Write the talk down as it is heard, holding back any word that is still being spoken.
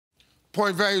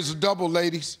Point values are double,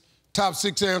 ladies. Top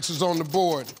 6 answers on the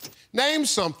board. Name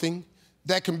something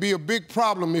that can be a big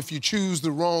problem if you choose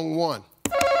the wrong one.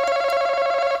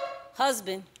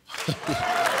 Husband.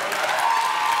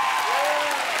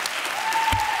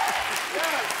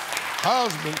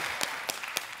 Husband.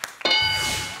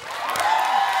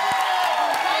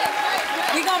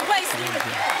 We gonna play Steve.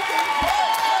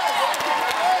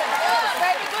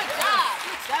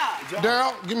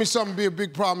 Daryl, give me something to be a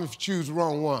big problem if you choose the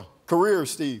wrong one. Career,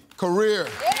 Steve. Career.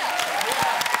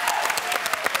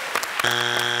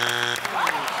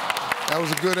 That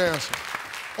was a good answer.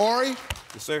 Ori?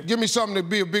 Yes, sir. Give me something to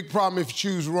be a big problem if you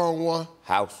choose the wrong one.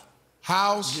 House.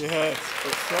 House? Yes,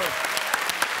 sir.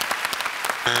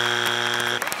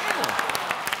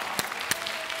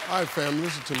 All right, family,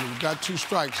 listen to me. We got 2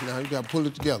 strikes now. You got to pull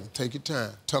it together. Take your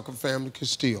time. Tucker family can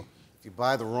steal. If you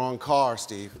buy the wrong car,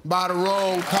 Steve. Buy the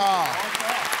wrong car.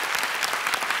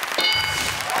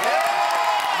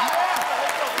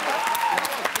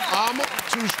 Armor,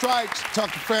 2 strikes.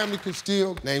 Tucker family can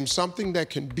steal. Name something that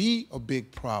can be a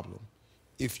big problem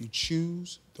if you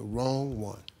choose the wrong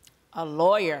one. A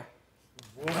lawyer.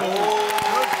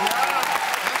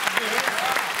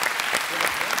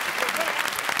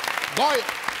 Lawyer.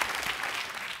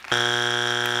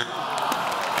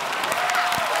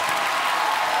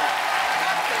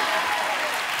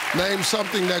 Name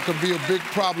something that could be a big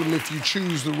problem if you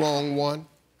choose the wrong one.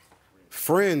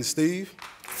 Friends, Steve.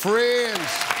 Friends.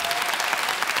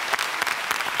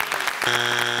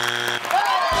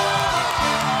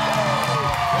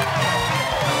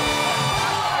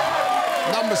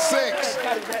 Number 6.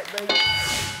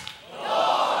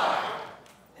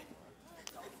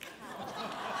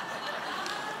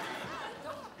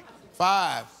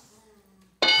 Five.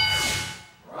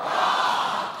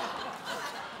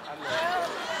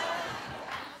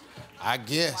 I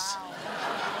guess.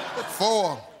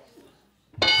 4.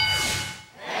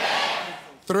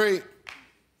 3.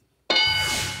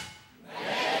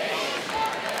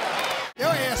 Your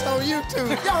ass on YouTube.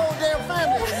 Your whole damn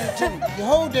family on YouTube. Your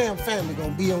whole damn family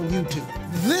gonna be on YouTube.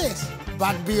 This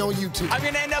about to be on YouTube. I'm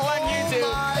gonna end up on YouTube.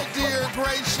 Oh, my dear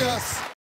gracious.